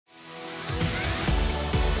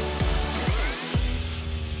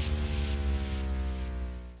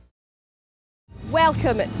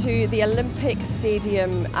Welcome to the Olympic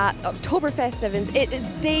Stadium at Oktoberfest 7. It is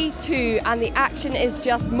day 2 and the action is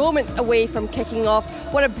just moments away from kicking off.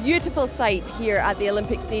 What a beautiful sight here at the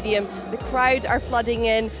Olympic Stadium. The crowd are flooding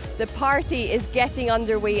in, the party is getting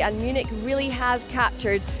underway, and Munich really has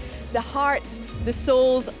captured the hearts, the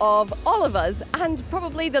souls of all of us, and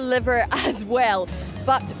probably the liver as well.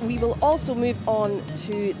 But we will also move on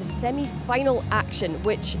to the semi-final action,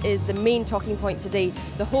 which is the main talking point today.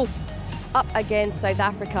 The hosts up against South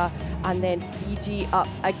Africa, and then Fiji up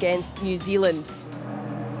against New Zealand.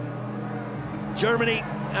 Germany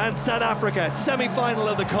and South Africa, semi-final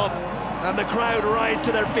of the Cup, and the crowd rise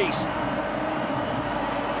to their feet.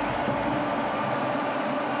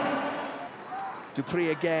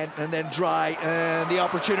 Dupree again, and then Dry, and the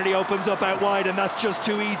opportunity opens up out wide, and that's just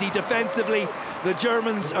too easy. Defensively, the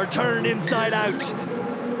Germans are turned inside out.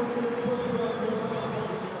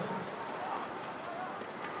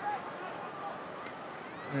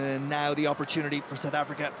 And now the opportunity for South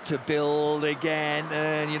Africa to build again,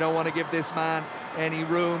 and you don't want to give this man any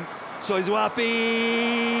room.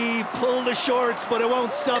 Soizwapi pulled the shorts, but it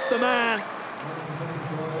won't stop the man.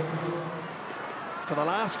 For the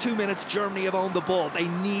last 2 minutes, Germany have owned the ball. They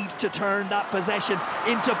need to turn that possession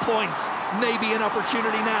into points. Maybe an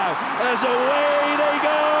opportunity now, as away they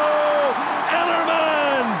go!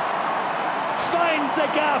 Ellerman finds the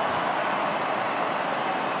gap.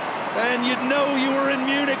 And you'd know you were in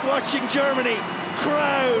Munich watching Germany.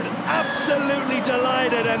 Crowd absolutely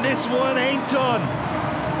delighted, and this one ain't done.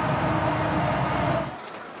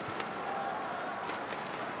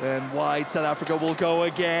 And wide, South Africa will go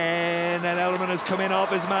again, and Ellerman has come in off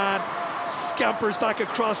his man, scampers back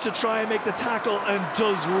across to try and make the tackle, and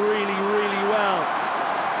does really, really well.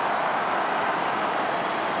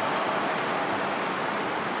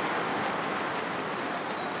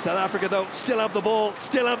 South Africa, though, still have the ball,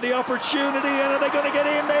 still have the opportunity, and are they going to get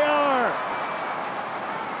in? They are!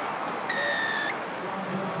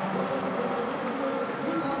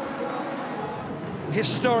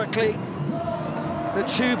 Historically, the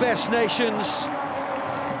two best nations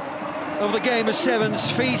of the game of sevens,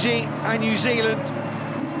 Fiji and New Zealand.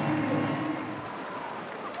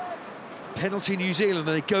 Penalty New Zealand,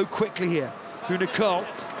 and they go quickly here through Nicole.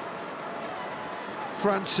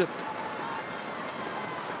 Franson.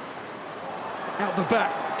 Out the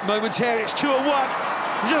back, momentarily, it's 2-1.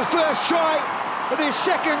 This is the first try of his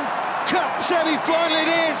second Cup semi-final, it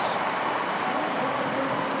is.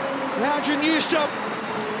 Andrew Newstop.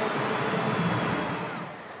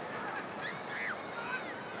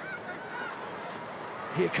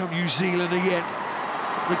 Here come New Zealand again.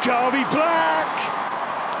 McCarvey Black!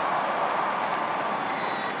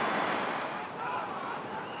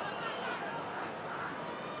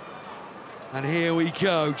 And here we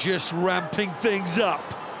go, just ramping things up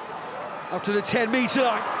to the 10-metre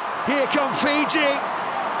line. Here come Fiji.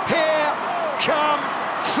 Here come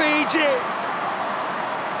Fiji.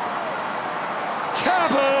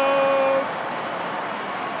 Taboo.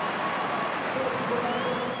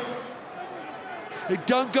 They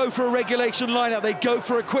don't go for a regulation lineup, they go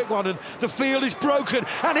for a quick one, and the field is broken.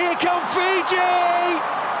 And here come Fiji.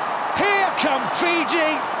 Here come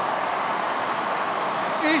Fiji.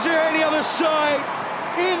 Is there any other side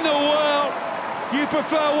in the world you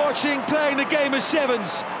prefer watching playing the game of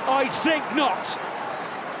sevens? I think not.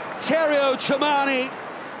 Terrio Tamani,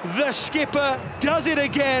 the skipper, does it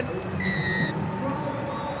again.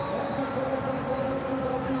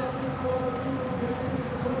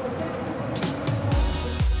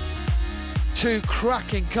 Two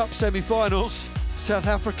cracking Cup semi-finals. South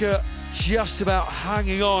Africa just about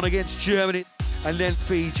hanging on against Germany. And then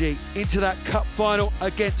Fiji into that Cup final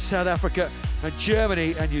against South Africa, and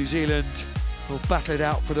Germany and New Zealand will battle it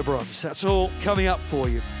out for the bronze. That's all coming up for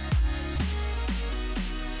you.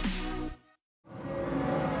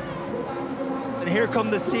 And here come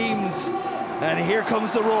the seams, and here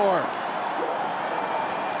comes the roar.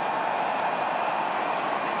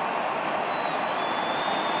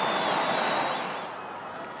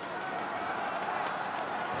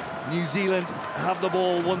 New Zealand have the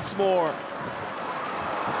ball once more.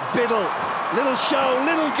 Biddle, little show,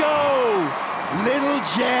 little go, little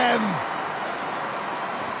gem.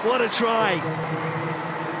 What a try.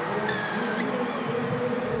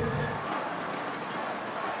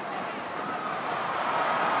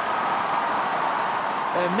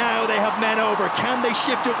 And now they have men over. Can they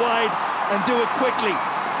shift it wide and do it quickly?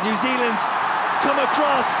 New Zealand come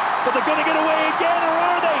across, but they're going to get away again, or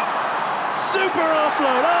are they? Super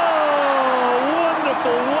offload. Oh,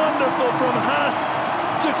 wonderful, wonderful from Haas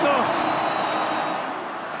to Koch.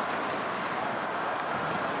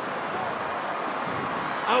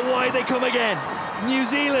 Out wide they come again. New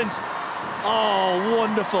Zealand. Oh,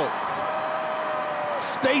 wonderful.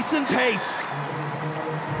 Space and pace.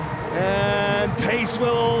 And pace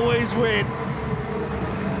will always win.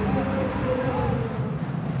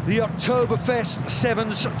 The Oktoberfest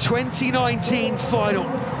Sevens 2019 final.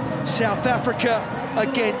 South Africa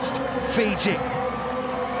against Fiji.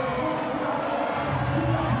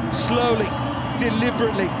 Slowly,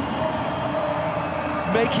 deliberately,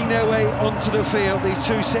 making their way onto the field, these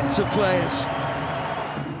two sets of players.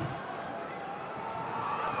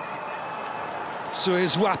 So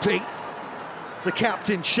here's Wapi, the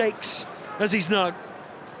captain, shakes as he's known.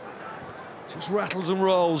 Just rattles and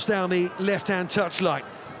rolls down the left-hand touchline.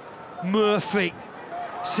 Murphy,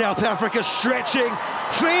 South Africa stretching.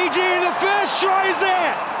 Fiji, the first try is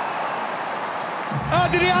there.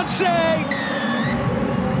 Adrianse.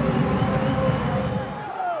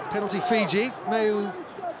 Penalty Fiji, may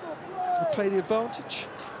play the advantage.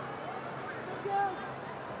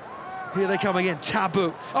 Here they come again,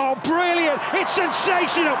 Tabu. Oh, brilliant, it's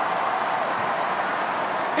sensational.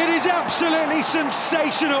 It is absolutely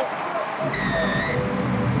sensational.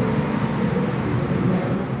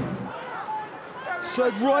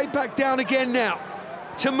 Slowed right back down again now.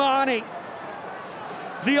 Tamani.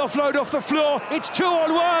 The offload off the floor, it's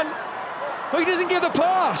 2-on-1. Oh, he doesn't give the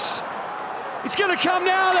pass. It's going to come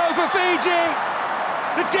now, though, for Fiji.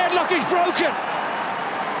 The deadlock is broken.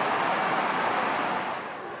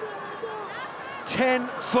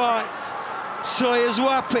 10-5.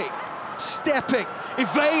 Soyezwapi stepping,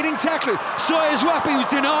 evading tackling. Soyezwapi was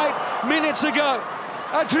denied minutes ago.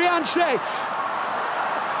 Adrianse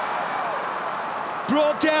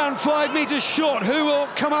brought down 5 meters short. Who will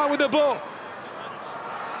come out with the ball?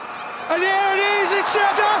 And there it is, it's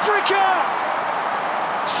South Africa!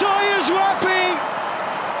 Soyezwapi,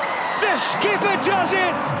 the skipper does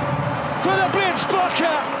it for the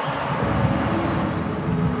Blitzbokker.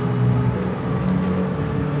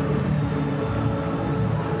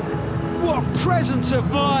 What presence of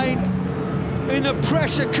mind in the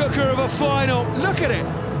pressure cooker of a final. Look at it.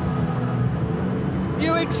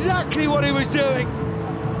 Knew exactly what he was doing.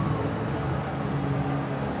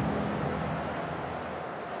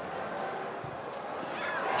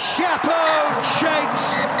 Chapeau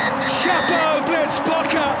shakes, chapeau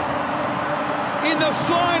Blitzbokker. In the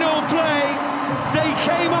final play, they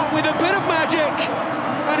came up with a bit of magic,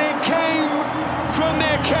 and it came from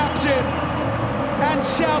their captain. And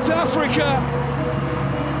South Africa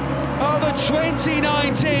are the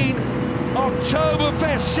 2019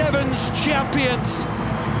 Oktoberfest Sevens champions.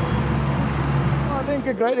 I think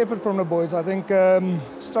a great effort from the boys. I think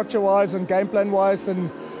structure-wise and game plan-wise, and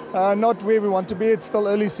not where we want to be. It's still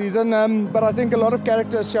early season, but I think a lot of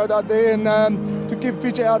characters showed out there, and to keep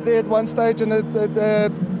Fiji out there at one stage, and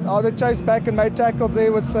how they chased back and made tackles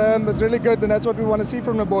there was really good, and that's what we want to see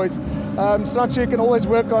from the boys. Structure you can always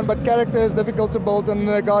work on, but character is difficult to build, and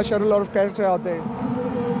the guys showed a lot of character out there.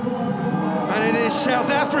 And it is South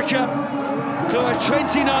Africa who are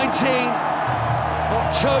 2019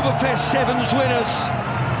 Oktoberfest Sevens winners.